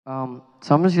So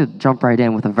I'm just going to jump right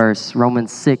in with a verse.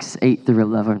 Romans 6, 8 through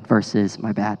 11 verses,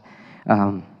 my bad.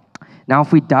 Um, Now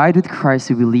if we died with Christ,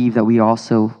 we believe that we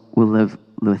also will live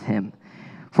with him.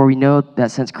 For we know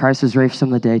that since Christ was raised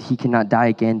from the dead, he cannot die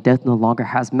again. Death no longer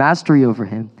has mastery over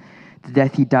him. The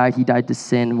death he died to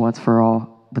sin once for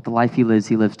all. But the life he lives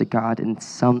to God. In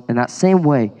that same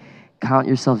way, count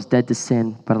yourselves dead to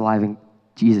sin, but alive in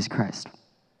Jesus Christ.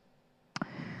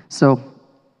 So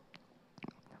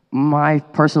my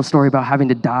personal story about having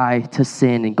to die to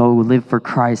sin and go live for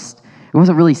Christ, it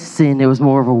wasn't really sin. It was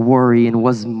more of a worry, and it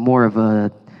was more of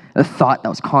a thought that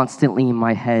was constantly in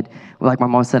my head. Like my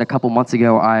mom said a couple months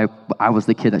ago, I was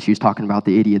the kid that she was talking about,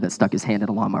 the idiot that stuck his hand in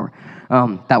a lawnmower.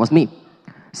 That was me.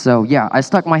 So yeah, I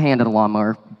stuck my hand in a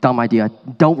lawnmower. Dumb idea.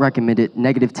 Don't recommend it.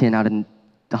 -10 out of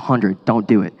 100. Don't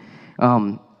do it.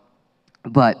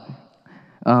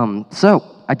 So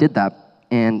I did that,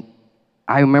 and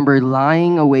I remember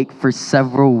lying awake for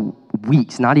several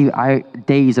weeks, not even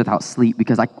days without sleep,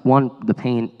 because the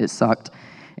pain, it sucked,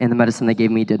 and the medicine they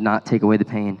gave me did not take away the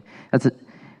pain. That's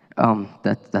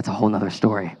a whole nother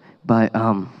story. But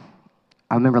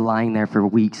I remember lying there for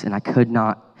weeks, and I could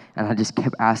not, and I just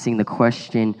kept asking the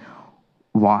question,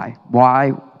 why?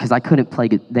 Why? Because I couldn't play.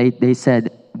 They said,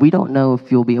 we don't know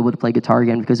if you'll be able to play guitar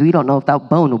again because we don't know if that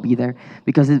bone will be there.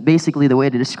 Because it's basically the way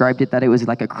they described it, that it was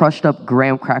like a crushed up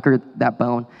graham cracker, that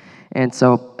bone. And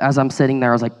so as I'm sitting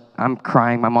there, I was like, I'm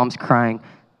crying. My mom's crying.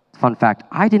 Fun fact,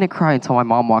 I didn't cry until my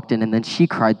mom walked in, and then she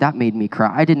cried. That made me cry.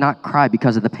 I did not cry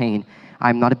because of the pain.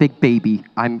 I'm not a big baby.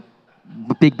 I'm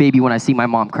a big baby when I see my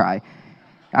mom cry.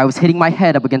 I was hitting my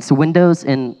head up against the windows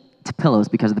and to pillows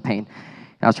because of the pain.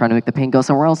 I was trying to make the pain go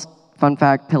somewhere else. Fun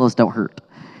fact, pillows don't hurt.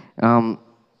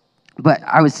 But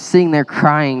I was sitting there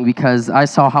crying because I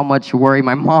saw how much worry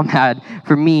my mom had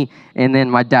for me. And then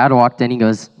my dad walked in. He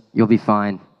goes, "You'll be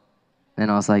fine."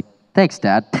 And I was like, "Thanks,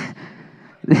 Dad."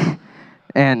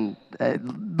 And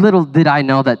little did I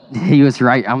know that he was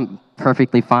right. I'm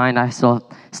perfectly fine. I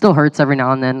still hurts every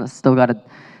now and then. I still got to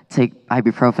take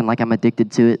ibuprofen like I'm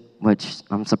addicted to it, which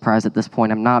I'm surprised at this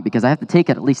point I'm not, because I have to take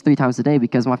it at least 3 times a day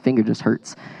because my finger just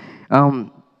hurts.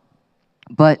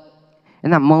 But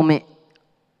in that moment,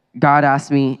 God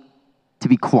asked me to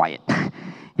be quiet.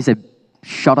 He said,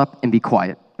 "Shut up and be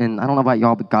quiet." And I don't know about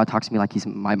y'all, but God talks to me like he's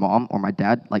my mom or my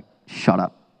dad. Like, shut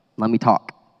up. Let me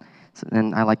talk.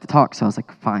 And I like to talk, so I was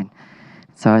like, fine.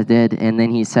 So I did. And then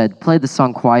he said, play the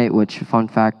song Quiet, which,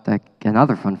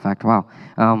 another fun fact, wow.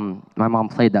 My mom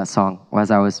played that song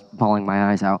as I was bawling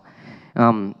my eyes out.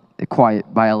 Quiet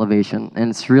by Elevation. And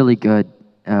it's really good.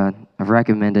 I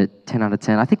recommend it 10 out of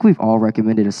 10. I think we've all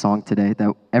recommended a song today. That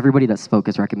everybody that spoke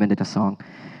has recommended a song.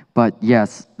 But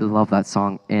yes, I love that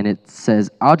song. And it says,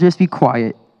 "I'll just be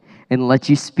quiet and let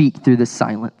you speak through the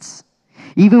silence."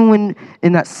 Even when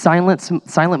in that silent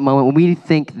moment, when we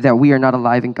think that we are not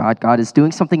alive in God, God is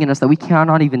doing something in us that we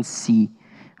cannot even see.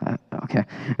 Okay.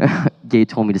 Gabe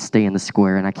told me to stay in the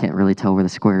square, and I can't really tell where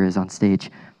the square is on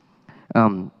stage.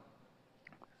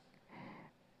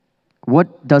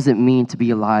 What does it mean to be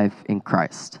alive in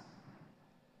Christ?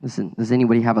 Listen, does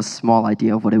anybody have a small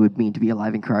idea of what it would mean to be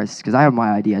alive in Christ? Because I have my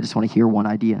idea. I just want to hear one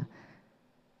idea.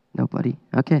 Nobody?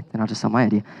 Okay, then I'll just tell my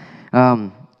idea.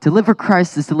 To live for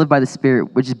Christ is to live by the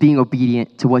Spirit, which is being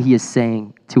obedient to what he is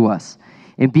saying to us,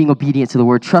 and being obedient to the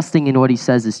word, trusting in what he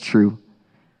says is true.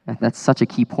 That's such a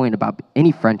key point about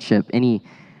any friendship, any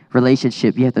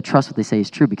relationship. You have to trust what they say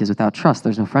is true, because without trust,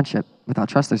 there's no friendship. Without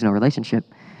trust, there's no relationship.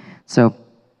 So,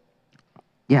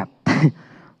 yeah.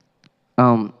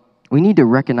 We need to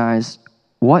recognize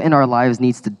what in our lives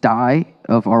needs to die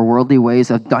of our worldly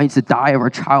ways, needs to die of our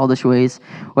childish ways,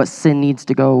 what sin needs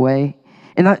to go away.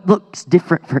 And that looks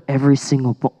different for every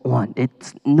single one.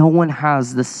 No one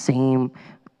has the same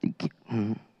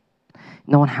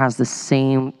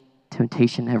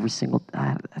temptation every single.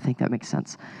 I think that makes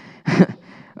sense.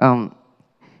 And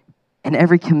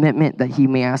every commitment that he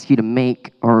may ask you to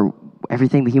make, or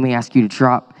everything that he may ask you to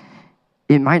drop,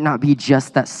 it might not be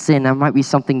just that sin. That might be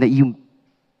something that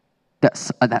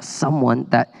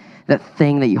that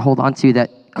thing that you hold on to that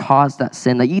caused that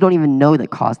sin, that you don't even know that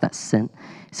caused that sin.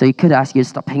 So he could ask you to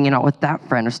stop hanging out with that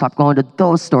friend, or stop going to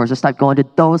those stores, or stop going to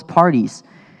those parties,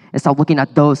 and stop looking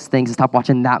at those things, and stop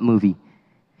watching that movie.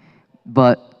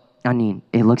 But, I mean,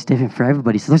 it looks different for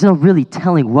everybody. So there's no really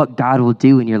telling what God will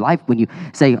do in your life when you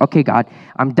say, okay, God,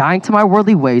 I'm dying to my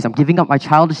worldly ways. I'm giving up my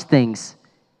childish things.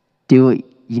 Do what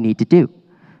you need to do.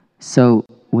 So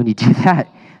when you do that,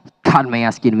 God may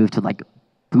ask you to move to, like,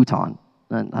 Bhutan.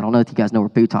 And I don't know if you guys know where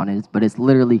Bhutan is, but it's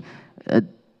literally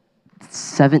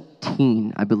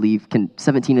 17, I believe,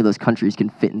 17 of those countries can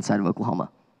fit inside of Oklahoma.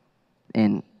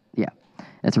 And yeah,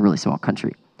 it's a really small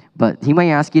country. But he might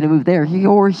ask you to move there,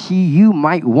 you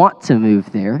might want to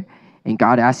move there, and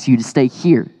God asks you to stay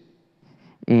here.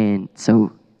 And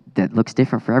so that looks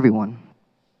different for everyone.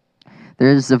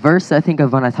 There's a verse I think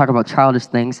of when I talk about childish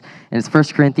things, and it's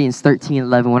 1 Corinthians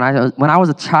 13:11. When I was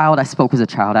a child, I spoke as a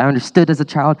child. I understood as a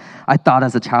child. I thought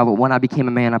as a child. But when I became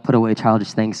a man, I put away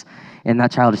childish things. And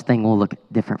that childish thing will look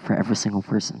different for every single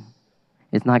person.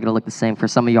 It's not going to look the same. For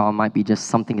some of y'all, it might be just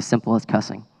something as simple as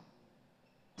cussing.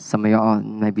 Some of y'all, it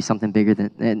might be something bigger than...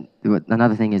 And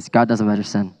another thing is, God doesn't measure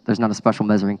sin. There's not a special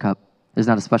measuring cup. There's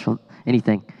not a special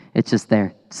anything. It's just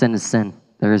there. Sin is sin.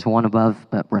 There is one above,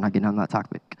 but we're not getting on that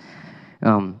topic.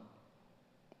 When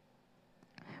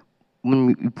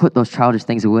we put those childish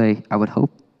things away, I would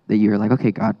hope that you're like, okay,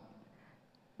 God,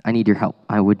 I need your help.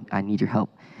 I need your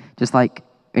help. Just like,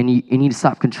 and you need to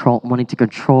stop wanting to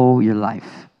control your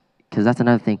life, because that's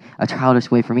another thing. A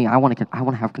childish way for me, I want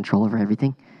to have control over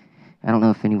everything. I don't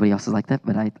know if anybody else is like that,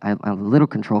 but I'm a little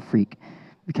control freak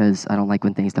because I don't like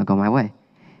when things don't go my way.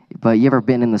 But you ever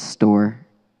been in the store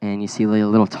and you see a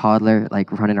little toddler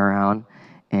like running around,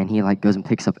 and he like goes and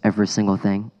picks up every single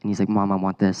thing, and he's like, Mom, I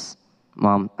want this.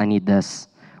 Mom, I need this.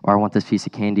 Or I want this piece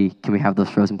of candy. Can we have those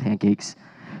frozen pancakes?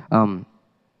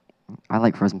 I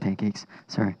like frozen pancakes.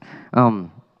 Sorry.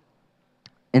 And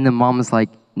the mom is like,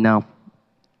 no.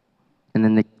 And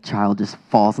then the child just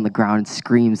falls on the ground and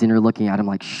screams, and you're looking at him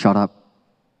like, shut up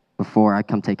before I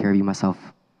come take care of you myself.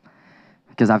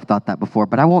 Because I've thought that before,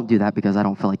 but I won't do that because I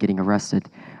don't feel like getting arrested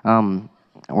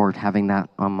or having that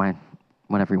on my,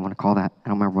 whatever you want to call that. I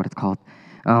don't remember what it's called.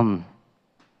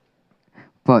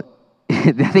 But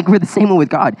I think we're the same way with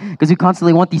God, because we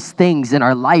constantly want these things in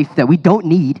our life that we don't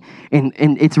need, and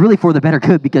it's really for the better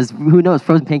good, because who knows,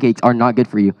 frozen pancakes are not good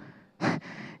for you.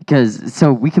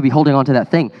 So we could be holding on to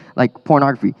that thing, like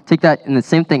pornography. Take that, and the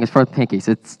same thing as frozen pancakes.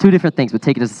 It's two different things, but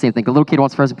take it as the same thing. A little kid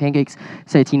wants frozen pancakes.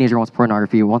 Say a teenager wants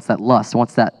pornography, wants that lust,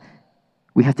 wants that.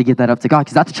 We have to give that up to God,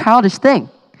 because that's a childish thing.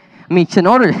 I mean, in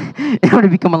order to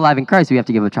become alive in Christ, we have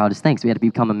to give up childish things. We have to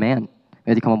become a man. We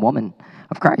have to become a woman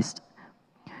of Christ.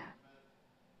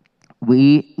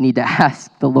 We need to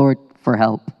ask the Lord for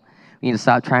help. We need to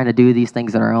stop trying to do these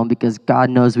things on our own, because God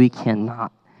knows we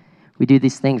cannot. We do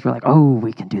these things, we're like, oh,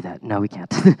 we can do that. No, we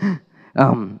can't.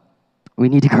 We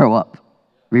need to grow up.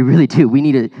 We really do. We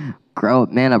need to grow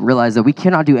up, man up, realize that we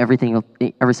cannot do every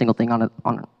single thing on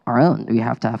our own. We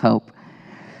have to have help.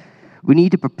 We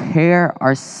need to prepare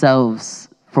ourselves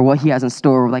for what he has in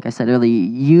store. Like I said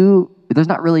earlier, there's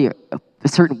not really a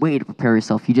certain way to prepare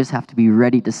yourself. You just have to be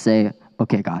ready to say,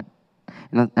 okay, God.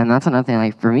 And that's another thing,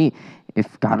 like for me,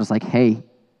 if God was like, hey,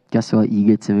 guess what? You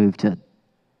get to move to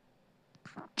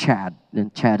Chad,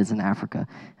 and Chad is in Africa.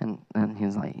 And he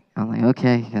was like, I'm like,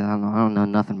 okay, I don't know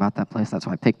nothing about that place. That's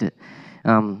why I picked it.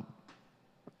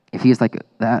 If he was like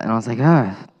that, and I was like,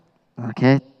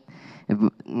 okay. If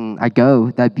I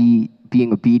go, that'd be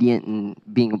being obedient and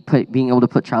being able to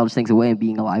put childish things away and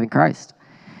being alive in Christ.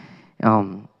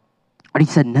 But he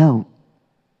said no.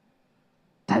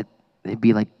 That it'd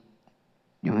be like,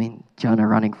 Jonah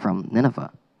running from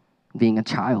Nineveh, being a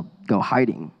child, go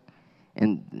hiding.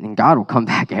 And God will come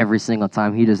back every single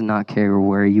time. He does not care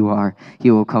where you are. He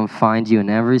will come find you in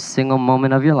every single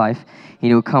moment of your life.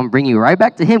 He will come bring you right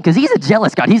back to him, because he's a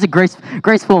jealous God. He's a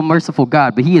graceful and merciful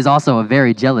God, but he is also a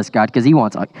very jealous God, because he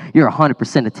wants your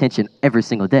 100% attention every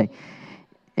single day.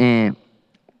 And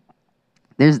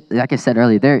there's, like I said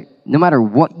earlier, no matter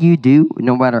what you do,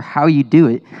 no matter how you do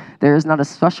it, there is not a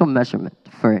special measurement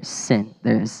for sin.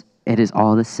 It is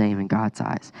all the same in God's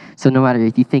eyes. So no matter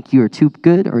if you think you are too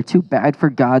good or too bad for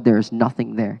God, there is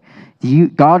nothing there.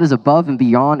 God is above and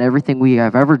beyond everything we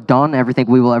have ever done, everything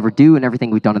we will ever do, and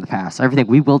everything we've done in the past, everything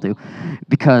we will do,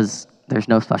 because there's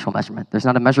no special measurement. There's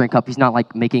not a measuring cup. He's not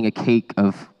like making a cake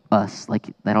of us. Like,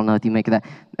 I don't know if you make that,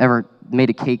 ever made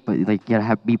a cake, but like you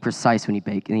gotta be precise when you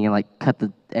bake, and you like cut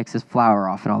the excess flour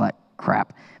off and all that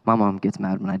crap. My mom gets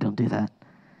mad when I don't do that.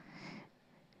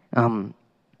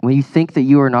 When you think that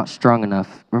you are not strong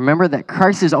enough, remember that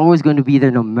Christ is always going to be there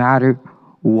no matter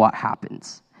what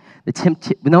happens.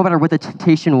 No matter what the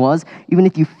temptation was, even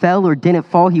if you fell or didn't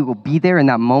fall, he will be there in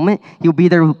that moment. He'll be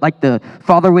there like the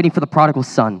father waiting for the prodigal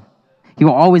son. He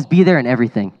will always be there in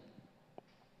everything.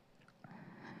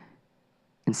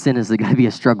 And sin is going to be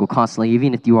a struggle constantly,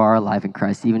 even if you are alive in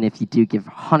Christ, even if you do give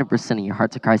 100% of your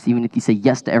heart to Christ, even if you say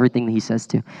yes to everything that he says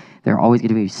to, there are always going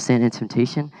to be sin and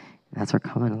temptation. And that's where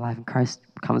coming alive in Christ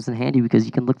comes in handy, because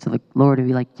you can look to the Lord and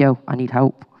be like, yo, I need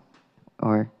help.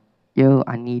 Or, yo,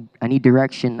 I need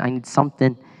direction. I need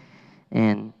something.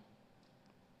 And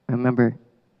remember,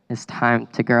 it's time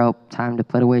to grow up, time to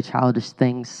put away childish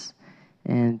things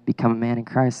and become a man in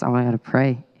Christ. I want you to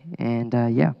pray. And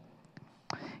yeah,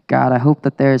 God, I hope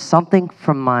that there's something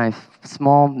from my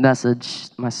small message,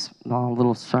 my small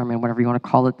little sermon, whatever you want to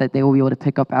call it, that they will be able to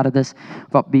pick up out of this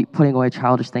about putting away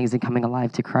childish things and coming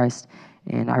alive to Christ.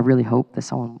 And I really hope that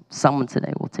someone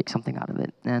today will take something out of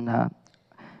it. And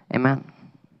amen.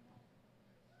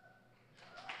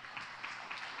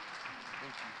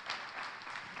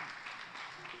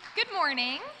 Good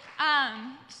morning.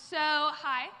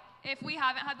 Hi. If we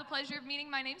haven't had the pleasure of meeting,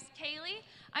 my name's Kaylee.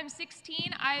 I'm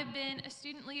 16. I've been a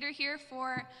student leader here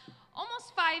for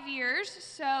almost 5 years,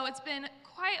 so it's been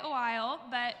quite a while,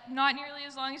 but not nearly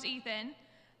as long as Ethan.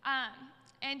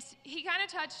 And he kind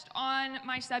of touched on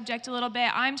my subject a little bit.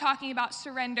 I'm talking about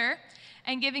surrender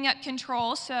and giving up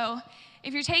control. So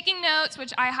if you're taking notes,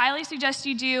 which I highly suggest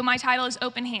you do, my title is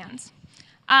Open Hands.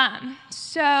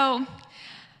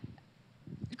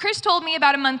 Chris told me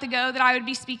about a month ago that I would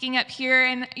be speaking up here,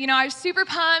 and I was super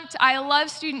pumped. I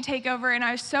love Student Takeover, and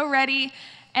I was so ready,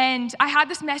 and I had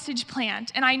this message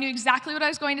planned, and I knew exactly what I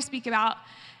was going to speak about.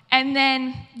 And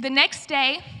then the next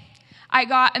day, I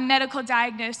got a medical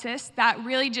diagnosis that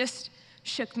really just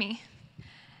shook me,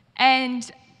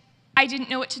 and I didn't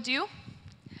know what to do.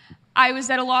 I was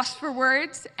at a loss for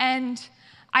words, and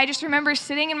I just remember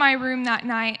sitting in my room that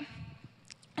night,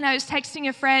 and I was texting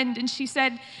a friend, and she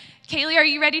said, "Kaylee, are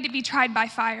you ready to be tried by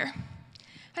fire?"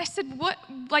 I said, what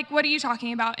are you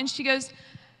talking about? And she goes,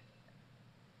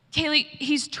 "Kaylee,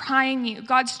 he's trying you.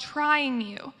 God's trying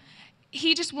you.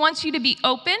 He just wants you to be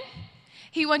open.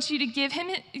 He wants you to give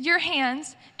him your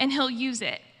hands, and he'll use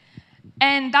it."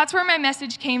 And that's where my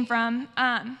message came from,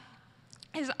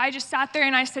 is I just sat there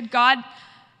and I said, "God,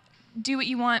 do what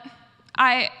you want.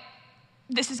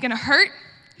 This is going to hurt.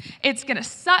 It's going to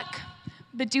suck,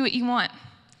 but do what you want."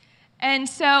 And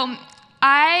so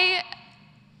I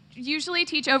usually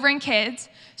teach over in kids,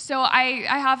 so I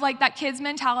have that kids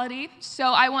mentality. So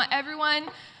I want everyone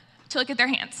to look at their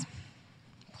hands,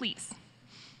 please.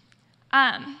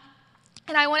 And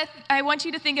I want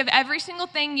you to think of every single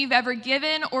thing you've ever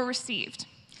given or received.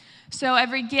 So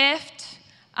every gift,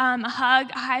 a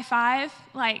hug, a high five,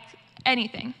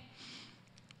 anything.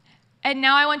 And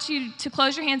now I want you to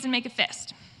close your hands and make a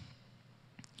fist.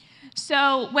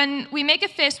 So when we make a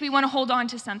fist, we want to hold on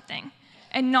to something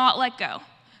and not let go.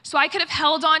 So I could have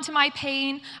held on to my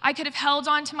pain. I could have held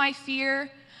on to my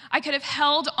fear. I could have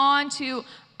held on to,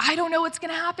 I don't know what's going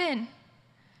to happen.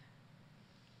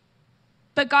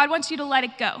 But God wants you to let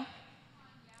it go.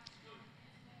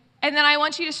 And then I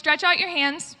want you to stretch out your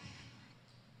hands.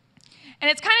 And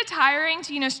it's kind of tiring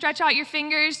to, stretch out your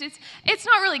fingers. It's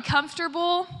not really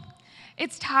comfortable.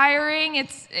 It's tiring.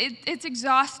 It's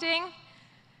exhausting.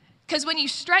 Because when you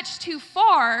stretch too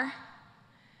far,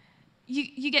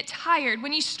 you get tired.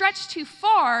 When you stretch too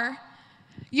far,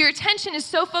 your attention is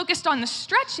so focused on the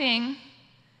stretching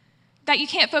that you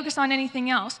can't focus on anything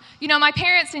else. My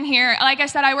parents in here, like I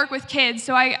said, I work with kids,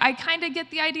 so I kind of get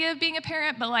the idea of being a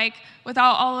parent, but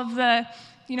without all of the,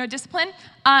 discipline.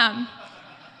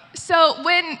 So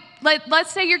when,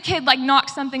 let's say your kid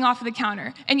knocks something off of the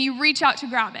counter and you reach out to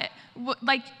grab it.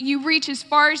 You reach as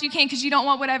far as you can because you don't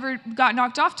want whatever got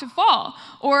knocked off to fall.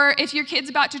 Or if your kid's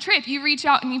about to trip, you reach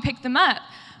out and you pick them up.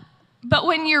 But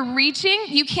when you're reaching,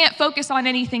 you can't focus on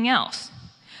anything else.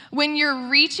 When you're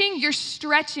reaching, you're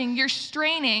stretching, you're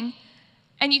straining,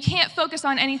 and you can't focus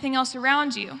on anything else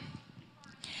around you.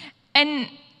 And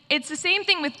it's the same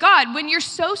thing with God. When you're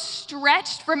so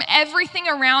stretched from everything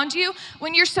around you,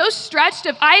 when you're so stretched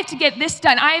of, I have to get this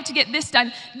done, I have to get this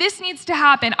done, this needs to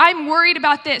happen, I'm worried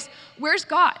about this, where's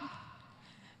God?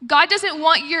 God doesn't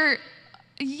want your,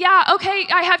 okay,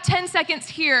 I have 10 seconds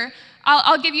here,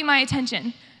 I'll give you my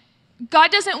attention. God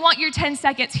doesn't want your 10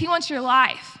 seconds, he wants your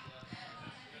life.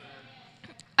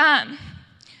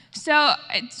 So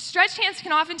stretched hands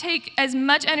can often take as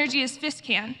much energy as fists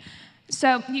can.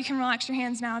 So you can relax your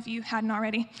hands now if you hadn't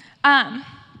already. And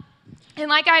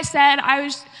like I said,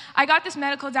 I got this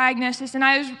medical diagnosis, and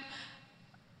I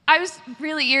was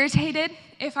really irritated,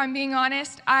 if I'm being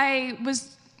honest. I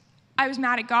was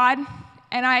mad at God,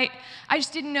 and I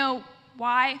just didn't know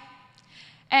why.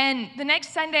 And the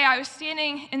next Sunday, I was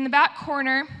standing in the back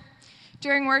corner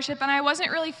during worship, and I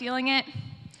wasn't really feeling it.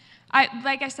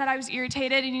 Like I said, I was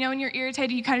irritated, and when you're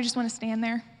irritated, you kind of just want to stand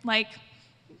there,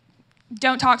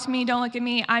 don't talk to me, don't look at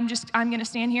me, I'm going to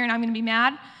stand here and I'm going to be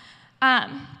mad.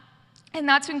 And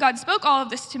that's when God spoke all of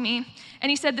this to me. And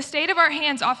he said, the state of our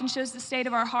hands often shows the state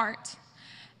of our heart.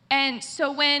 And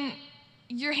so when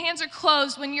your hands are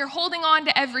closed, when you're holding on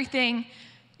to everything,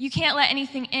 you can't let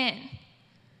anything in.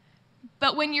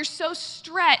 But when you're so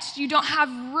stretched, you don't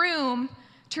have room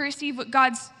to receive what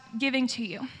God's giving to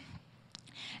you.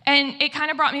 And it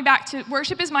kind of brought me back to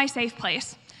worship is my safe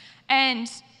place. And,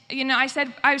 I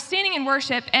said, I was standing in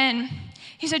worship, and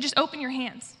he said, just open your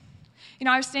hands.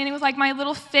 I was standing with like my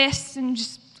little fists and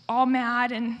just all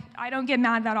mad, and I don't get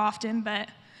mad that often, but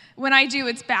when I do,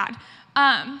 it's bad.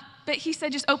 But he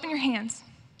said, just open your hands.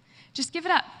 Just give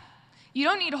it up. You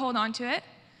don't need to hold on to it.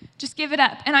 Just give it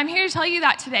up. And I'm here to tell you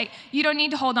that today. You don't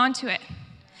need to hold on to it.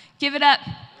 Give it up.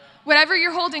 Whatever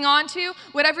you're holding on to,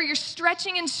 whatever you're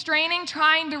stretching and straining,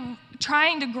 trying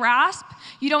to grasp,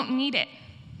 you don't need it.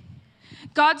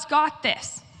 God's got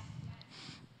this.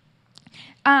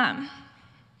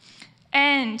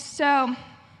 And so,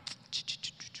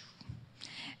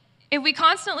 if we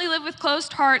constantly live with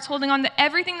closed hearts, holding on to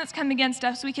everything that's come against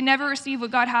us, we can never receive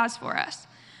what God has for us.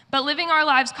 But living our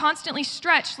lives constantly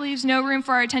stretched leaves no room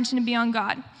for our attention to be on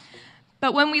God.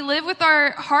 But when we live with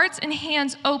our hearts and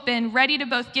hands open, ready to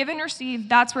both give and receive,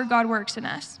 that's where God works in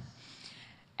us.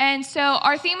 And so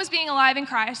our theme was being alive in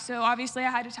Christ, so obviously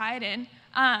I had to tie it in.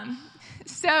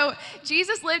 So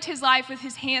Jesus lived his life with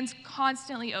his hands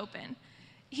constantly open.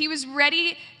 He was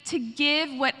ready to give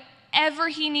whatever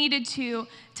he needed to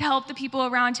help the people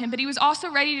around him, but he was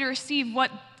also ready to receive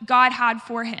what God had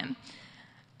for him.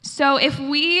 So if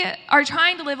we are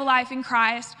trying to live a life in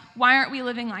Christ, why aren't we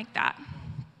living like that?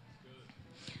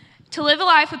 To live a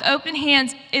life with open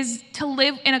hands is to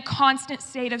live in a constant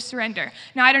state of surrender.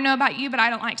 Now, I don't know about you, but I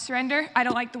don't like surrender. I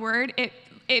don't like the word.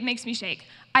 It makes me shake.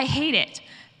 I hate it.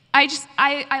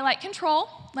 I like control.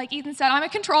 Like Ethan said, I'm a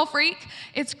control freak.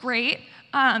 It's great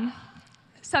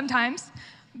sometimes.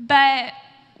 But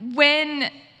when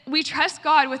we trust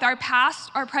God with our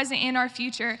past, our present, and our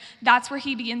future, that's where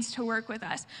he begins to work with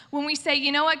us. When we say,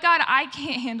 you know what, God, I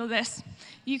can't handle this.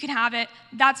 You can have it.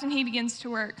 That's when he begins to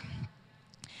work.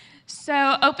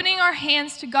 So opening our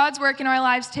hands to God's work in our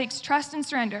lives takes trust and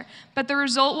surrender, but the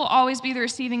result will always be the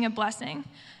receiving of blessing.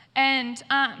 And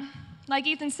like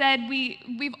Ethan said,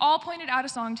 we've all pointed out a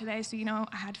song today, so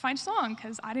I had to find a song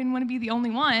because I didn't want to be the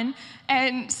only one.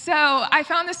 And so I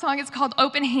found this song. It's called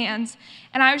Open Hands,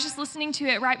 and I was just listening to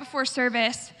it right before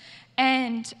service,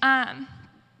 and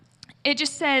it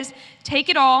just says, take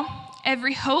it all,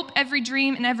 every hope, every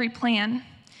dream, and every plan,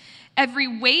 every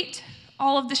weight,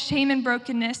 all of the shame and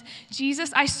brokenness.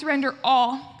 Jesus, I surrender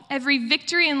all, every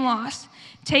victory and loss.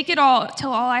 Take it all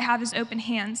till all I have is open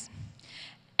hands.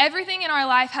 Everything in our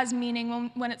life has meaning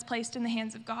when it's placed in the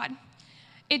hands of God.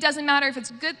 It doesn't matter if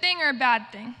it's a good thing or a bad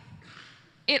thing.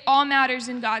 It all matters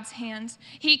in God's hands.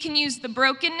 He can use the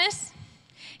brokenness.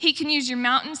 He can use your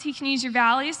mountains. He can use your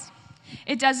valleys.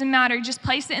 It doesn't matter. Just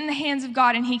place it in the hands of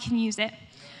God and he can use it.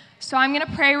 So I'm going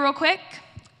to pray real quick,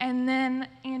 and then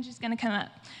Angie's going to come up.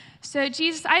 So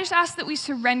Jesus, I just ask that we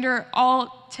surrender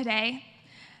all today,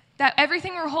 that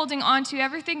everything we're holding on to,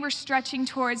 everything we're stretching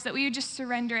towards, that we would just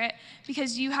surrender it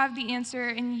because you have the answer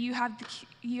and you have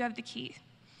the key.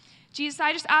 Jesus,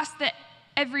 I just ask that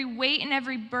every weight and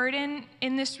every burden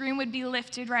in this room would be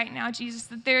lifted right now, Jesus,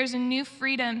 that there is a new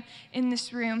freedom in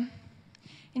this room.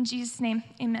 In Jesus' name,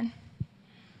 amen.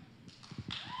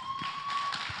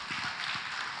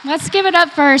 Let's give it up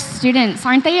for our students.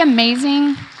 Aren't they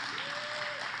amazing?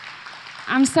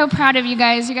 I'm so proud of you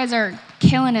guys. You guys are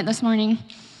killing it this morning.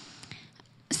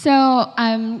 So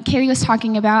Kaylee was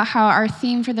talking about how our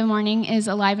theme for the morning is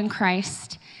Alive in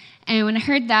Christ. And when I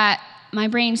heard that, my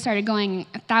brain started going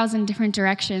 1,000 different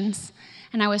directions.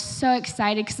 And I was so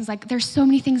excited because it's like, there's so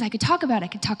many things I could talk about. I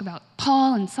could talk about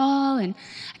Paul and Saul, and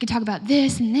I could talk about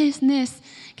this and this and this.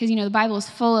 Because, the Bible is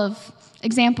full of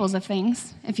examples of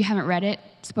things, if you haven't read it.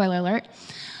 Spoiler alert.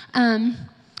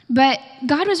 But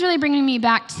God was really bringing me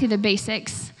back to the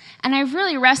basics. And I've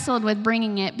really wrestled with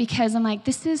bringing it because I'm like,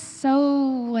 this is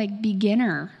so,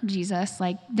 beginner, Jesus.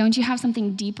 Don't you have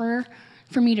something deeper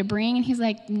for me to bring? And he's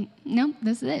like, no,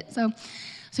 this is it. So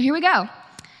here we go.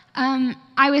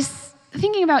 I was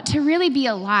thinking about to really be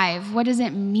alive, what does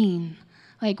it mean?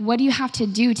 What do you have to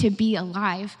do to be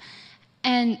alive?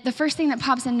 And the first thing that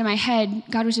pops into my head,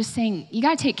 God was just saying, you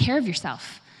got to take care of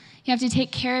yourself. You have to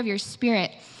take care of your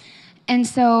spirit. And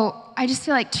so I just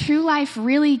feel like true life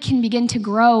really can begin to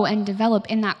grow and develop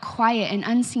in that quiet and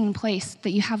unseen place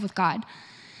that you have with God.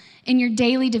 In your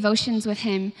daily devotions with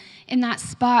him, in that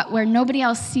spot where nobody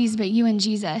else sees but you and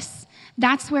Jesus,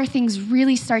 that's where things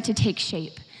really start to take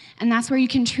shape. And that's where you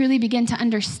can truly begin to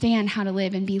understand how to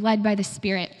live and be led by the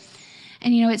Spirit.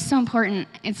 And it's so important.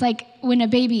 It's like when a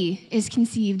baby is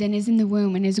conceived and is in the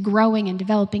womb and is growing and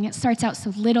developing, it starts out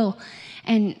so little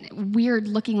and weird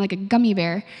looking like a gummy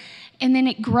bear. and then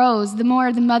it grows. The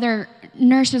more the mother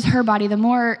nourishes her body, the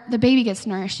more the baby gets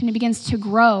nourished, and it begins to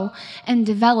grow and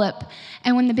develop.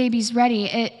 And when the baby's ready,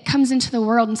 it comes into the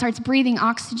world and starts breathing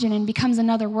oxygen and becomes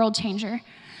another world changer.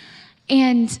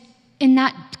 And in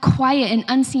that quiet and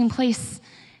unseen place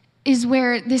is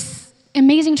where this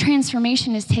amazing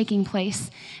transformation is taking place.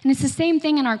 And it's the same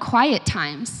thing in our quiet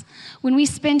times. When we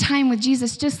spend time with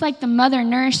Jesus, just like the mother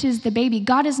nourishes the baby,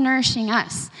 God is nourishing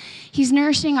us. He's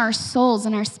nourishing our souls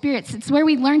and our spirits. It's where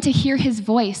we learn to hear his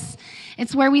voice.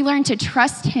 It's where we learn to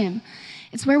trust him.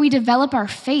 It's where we develop our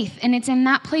faith. And it's in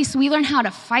that place we learn how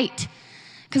to fight.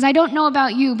 Because I don't know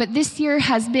about you, but this year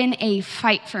has been a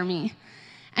fight for me.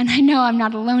 And I know I'm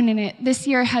not alone in it. This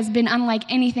year has been unlike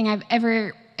anything I've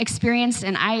ever experienced,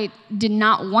 and I did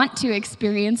not want to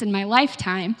experience in my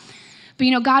lifetime.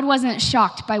 But God wasn't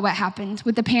shocked by what happened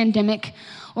with the pandemic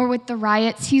or with the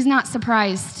riots. He's not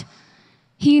surprised.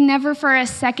 He never for a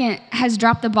second has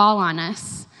dropped the ball on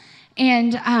us.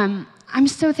 And I'm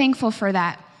so thankful for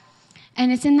that.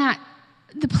 And it's in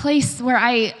the place where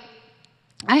I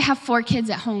have 4 kids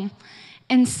at home.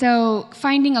 And so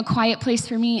finding a quiet place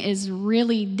for me is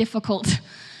really difficult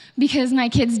because my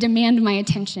kids demand my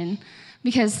attention,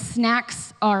 because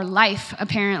snacks are life,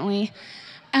 apparently.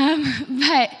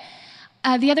 But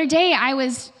the other day, I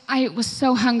was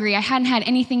so hungry. I hadn't had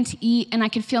anything to eat, and I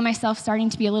could feel myself starting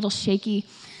to be a little shaky.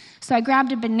 So I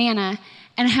grabbed a banana,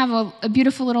 and I have a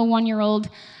beautiful little 1-year-old,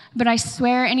 but I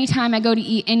swear anytime I go to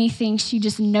eat anything, she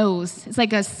just knows. It's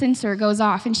like a sensor goes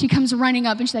off, and she comes running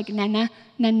up, and she's like, Nana,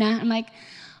 Nana. I'm like,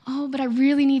 oh, but I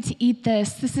really need to eat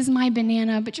this. This is my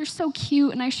banana, but you're so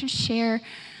cute, and I should share.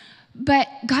 But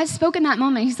God spoke in that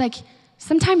moment. He's like,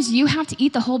 sometimes you have to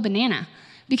eat the whole banana,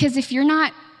 because if you're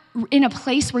not in a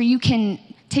place where you can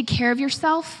take care of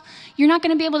yourself, you're not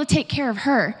going to be able to take care of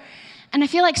her. And I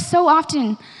feel like so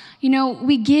often,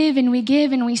 we give and we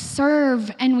give and we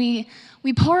serve and we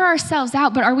pour ourselves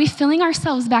out, but are we filling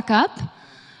ourselves back up?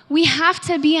 We have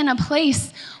to be in a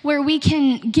place where we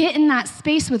can get in that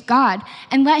space with God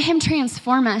and let him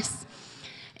transform us.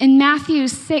 In Matthew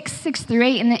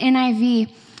 6:6-8 in the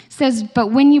NIV says,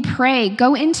 but when you pray,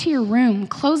 go into your room,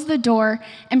 close the door,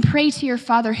 and pray to your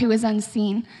Father who is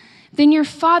unseen. Then your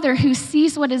Father who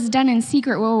sees what is done in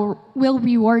secret will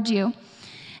reward you.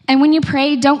 And when you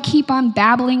pray, don't keep on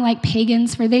babbling like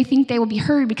pagans, for they think they will be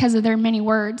heard because of their many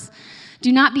words.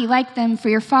 Do not be like them, for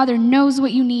your Father knows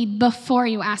what you need before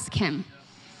you ask him.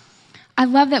 I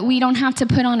love that we don't have to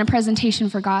put on a presentation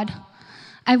for God.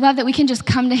 I love that we can just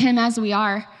come to him as we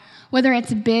are, whether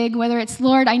it's big, whether it's,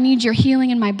 Lord, I need your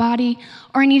healing in my body,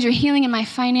 or I need your healing in my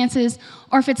finances,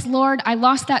 or if it's, Lord, I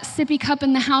lost that sippy cup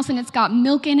in the house and it's got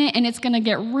milk in it and it's going to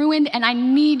get ruined and I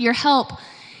need your help.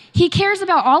 He cares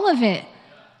about all of it.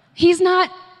 He's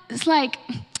not, it's like,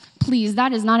 please,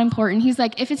 that is not important. He's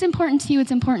like, if it's important to you,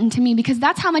 it's important to me, because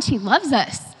that's how much he loves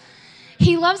us.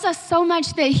 He loves us so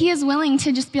much that he is willing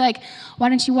to just be like, why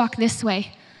don't you walk this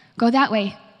way? Go that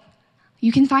way.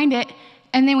 You can find it.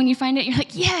 And then when you find it, you're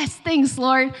like, yes, thanks,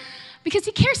 Lord. Because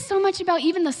he cares so much about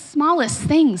even the smallest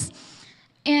things.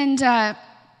 And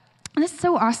that's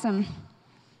so awesome.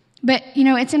 But,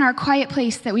 it's in our quiet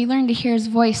place that we learn to hear his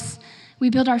voice. We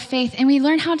build our faith, and we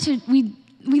learn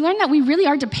we learn that we really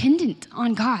are dependent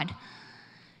on God.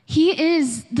 He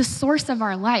is the source of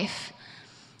our life.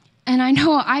 And I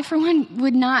know I, for one,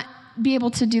 would not be able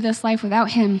to do this life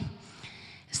without him.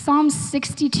 Psalm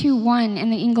 62:1 in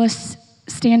the English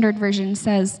Standard Version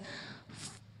says,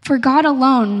 for God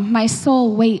alone, my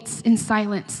soul waits in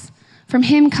silence. From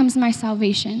him comes my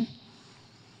salvation.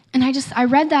 And I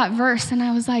read that verse and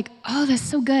I was like, oh, that's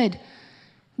so good.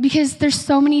 Because there's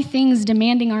so many things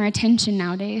demanding our attention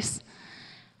nowadays.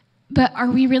 But are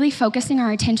we really focusing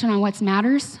our attention on what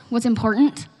matters, what's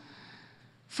important?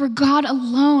 For God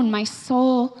alone, my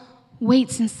soul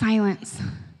waits in silence.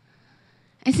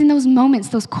 It's in those moments,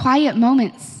 those quiet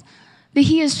moments, that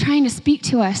he is trying to speak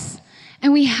to us.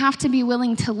 And we have to be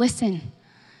willing to listen,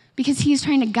 because he is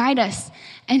trying to guide us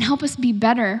and help us be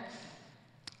better.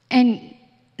 And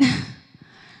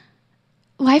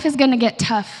life is going to get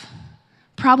tough.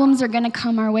 Problems are going to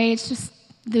come our way. It's just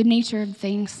the nature of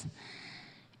things.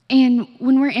 And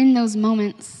when we're in those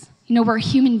moments, we're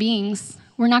human beings.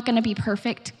 We're not going to be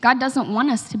perfect. God doesn't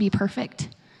want us to be perfect.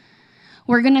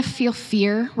 We're going to feel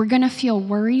fear. We're going to feel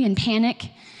worry and panic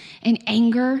and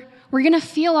anger. We're going to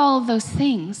feel all of those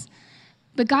things.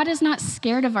 But God is not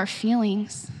scared of our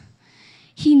feelings.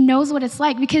 He knows what it's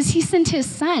like because he sent his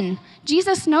son.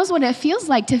 Jesus knows what it feels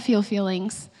like to feel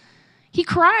feelings. He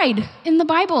cried in the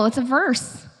Bible. It's a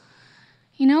verse.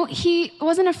 He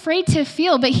wasn't afraid to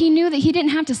feel, but he knew that he didn't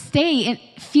have to stay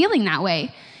feeling that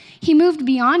way. He moved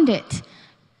beyond it.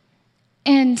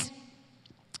 And,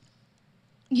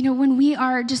 when we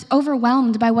are just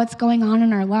overwhelmed by what's going on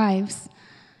in our lives,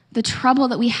 the trouble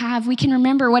that we have, we can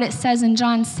remember what it says in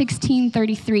John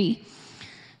 16:33.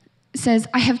 It says,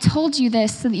 I have told you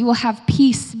this so that you will have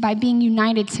peace by being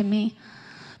united to me.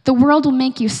 The world will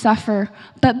make you suffer,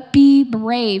 but be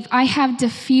brave. I have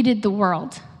defeated the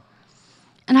world.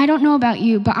 And I don't know about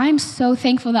you, but I'm so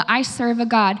thankful that I serve a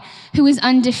God who is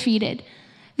undefeated,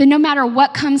 that no matter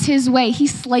what comes his way, he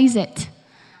slays it.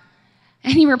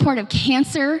 Any report of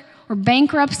cancer or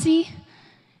bankruptcy,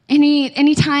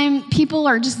 anytime people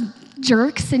are just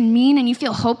jerks and mean and you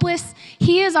feel hopeless,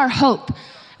 he is our hope.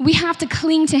 We have to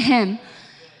cling to him,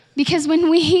 because when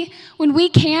we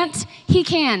can't, he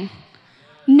can.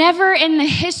 Never in the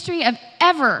history of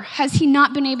ever has he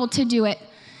not been able to do it.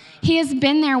 He has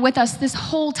been there with us this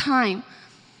whole time.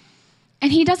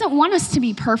 And he doesn't want us to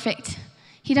be perfect.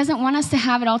 He doesn't want us to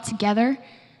have it all together.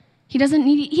 He doesn't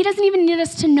even need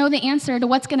us to know the answer to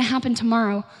what's going to happen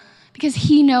tomorrow, because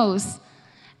he knows.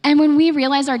 And when we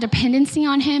realize our dependency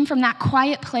on him from that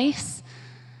quiet place,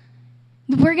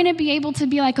 we're going to be able to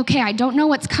be like, okay, I don't know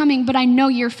what's coming, but I know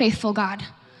you're faithful, God.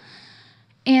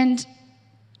 And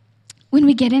when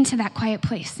we get into that quiet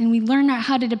place and we learn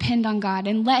how to depend on God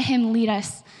and let him lead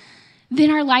us,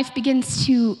 then our life begins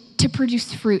to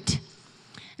produce fruit.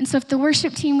 And so if the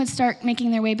worship team would start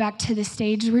making their way back to the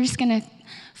stage, we're just going to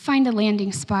find a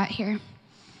landing spot here.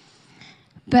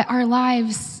 But our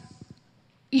lives,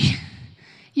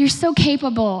 you're so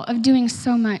capable of doing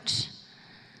so much.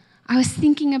 I was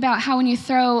thinking about how when you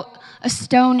throw a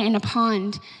stone in a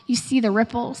pond, you see the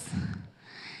ripples.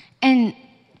 And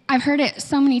I've heard it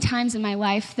so many times in my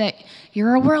life that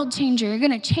you're a world changer, you're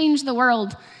going to change the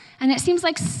world. And it seems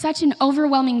like such an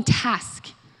overwhelming task.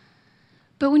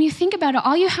 But when you think about it,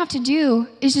 all you have to do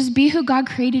is just be who God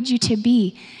created you to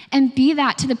be, and be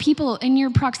that to the people in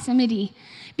your proximity,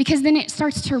 because then it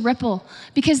starts to ripple,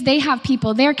 because they have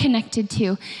people they're connected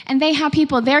to, and they have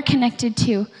people they're connected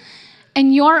to.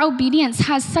 And your obedience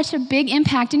has such a big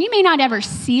impact, and you may not ever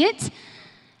see it,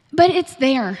 but it's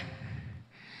there.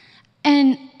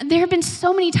 And there have been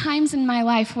so many times in my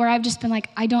life where I've just been like,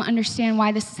 I don't understand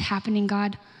why this is happening,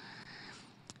 God.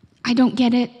 I don't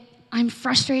get it. I'm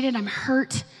frustrated, I'm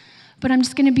hurt, but I'm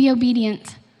just going to be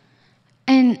obedient.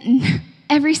 And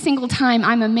every single time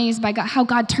I'm amazed by God, how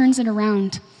God turns it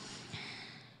around.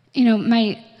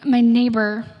 My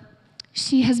neighbor,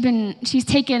 she's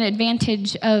taken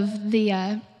advantage of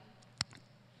the,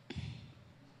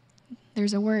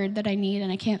 there's a word that I need and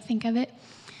I can't think of it.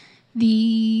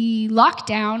 The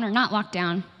lockdown, or not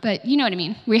lockdown, but you know what I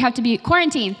mean. We have to be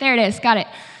quarantined. There it is, got it.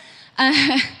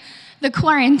 The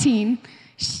quarantine.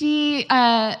 She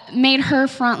made her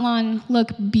front lawn look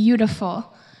beautiful,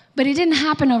 but it didn't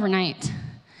happen overnight.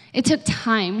 It took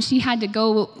time. She had to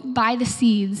go buy the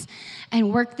seeds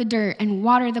and work the dirt and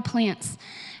water the plants.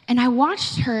 And I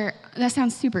watched her. That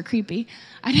sounds super creepy.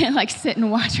 I didn't sit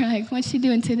and watch her what's she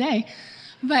doing today?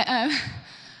 But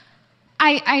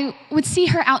I would see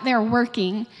her out there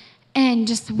working and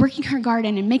just working her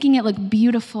garden and making it look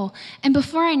beautiful. And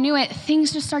before I knew it,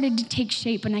 things just started to take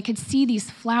shape, and I could see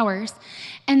these flowers.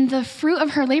 And the fruit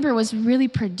of her labor was really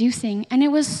producing, and it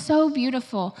was so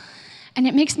beautiful. And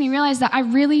it makes me realize that I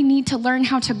really need to learn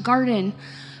how to garden.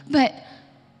 But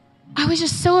I was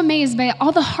just so amazed by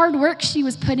all the hard work she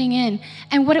was putting in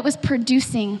and what it was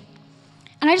producing.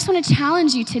 And I just want to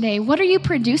challenge you today. What are you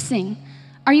producing?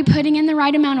 Are you putting in the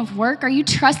right amount of work? Are you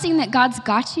trusting that God's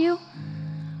got you?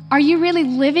 Are you really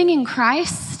living in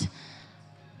Christ?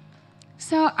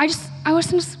 So I just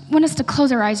want us to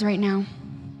close our eyes right now.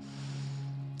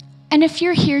 And if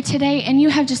you're here today and you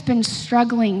have just been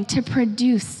struggling to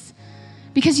produce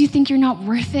because you think you're not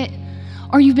worth it,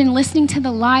 or you've been listening to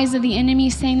the lies of the enemy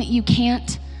saying that you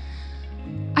can't,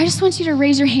 I just want you to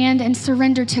raise your hand and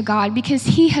surrender to God, because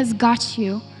he has got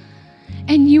you.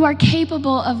 And you are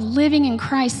capable of living in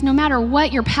Christ no matter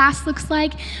what your past looks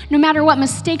like, no matter what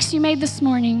mistakes you made this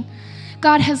morning.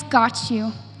 God has got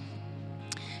you.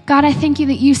 God, I thank you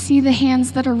that you see the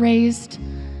hands that are raised.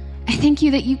 I thank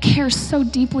you that you care so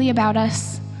deeply about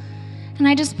us. And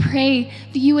I just pray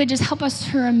that you would just help us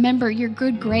to remember your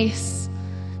good grace,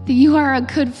 that you are a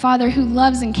good Father who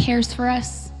loves and cares for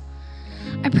us.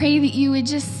 I pray that you would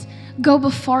just go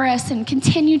before us and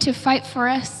continue to fight for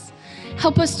us.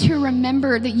 Help us to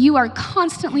remember that you are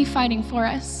constantly fighting for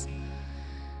us.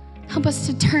 Help us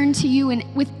to turn to you and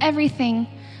with everything.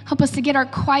 Help us to get our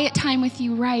quiet time with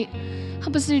you right.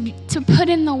 Help us to put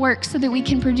in the work so that we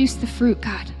can produce the fruit,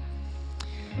 God.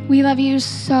 We love you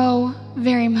so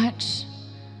very much.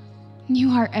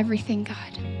 You are everything,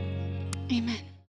 God. Amen.